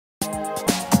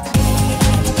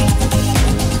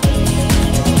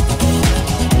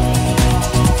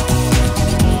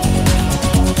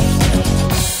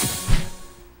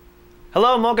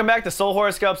Hello and welcome back to Soul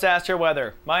Horoscopes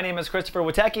Astroweather. My name is Christopher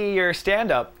Witecki, your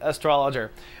stand-up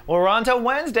astrologer. Well, we're on to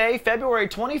Wednesday, February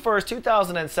 21st,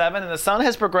 2007, and the sun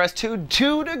has progressed to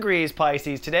 2 degrees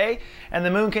Pisces today, and the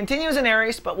moon continues in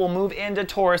Aries, but will move into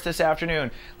Taurus this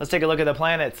afternoon. Let's take a look at the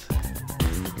planets.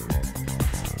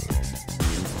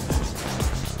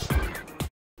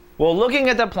 Well, looking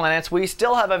at the planets, we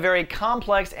still have a very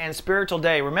complex and spiritual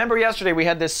day. Remember yesterday we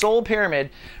had this soul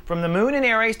pyramid from the moon in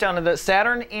Aries down to the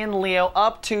Saturn in Leo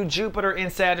up to Jupiter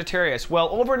in Sagittarius. Well,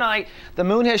 overnight, the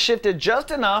moon has shifted just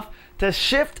enough to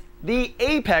shift the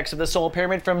apex of the soul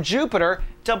pyramid from Jupiter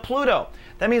to Pluto.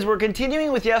 That means we're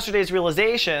continuing with yesterday's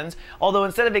realizations, although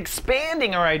instead of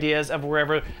expanding our ideas of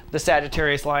wherever the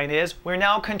Sagittarius line is, we're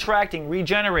now contracting,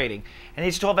 regenerating. In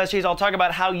each 12 SGs, I'll talk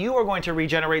about how you are going to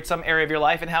regenerate some area of your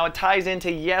life and how it ties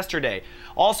into yesterday.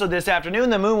 Also this afternoon,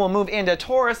 the moon will move into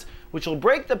Taurus, which will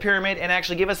break the pyramid and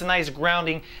actually give us a nice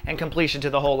grounding and completion to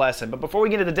the whole lesson. But before we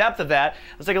get into the depth of that,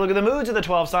 let's take a look at the moods of the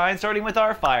 12 signs, starting with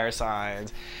our fire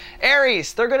signs.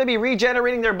 Aries, they're going to be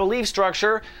regenerating their belief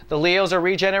structure. The Leos are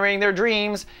regenerating their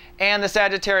dreams, and the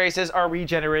Sagittariuses are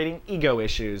regenerating ego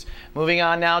issues. Moving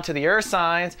on now to the earth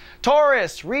signs.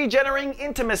 Taurus, regenerating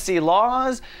intimacy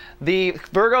laws. The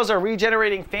Virgos are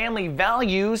regenerating family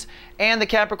values, and the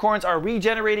Capricorns are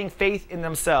regenerating faith in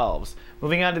themselves.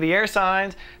 Moving on to the air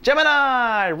signs.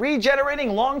 Gemini,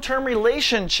 regenerating long-term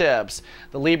relationships.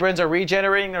 The Librans are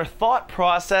regenerating their thought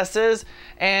processes,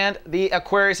 and the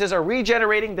Aquariuses are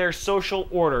regenerating their social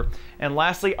order. And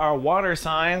lastly, our water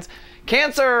signs.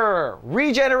 Cancer,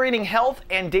 regenerating health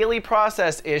and daily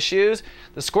process issues.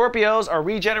 The Scorpios are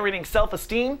regenerating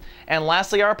self-esteem. And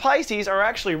lastly, our Pisces are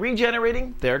actually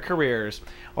regenerating their careers.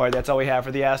 All right, that's all we have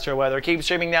for the Astro Weather. Keep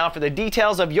streaming now for the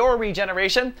details of your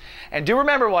regeneration. And do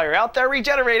remember, while you're out there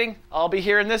regenerating, I'll be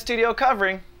here in this studio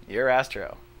covering your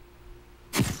Astro.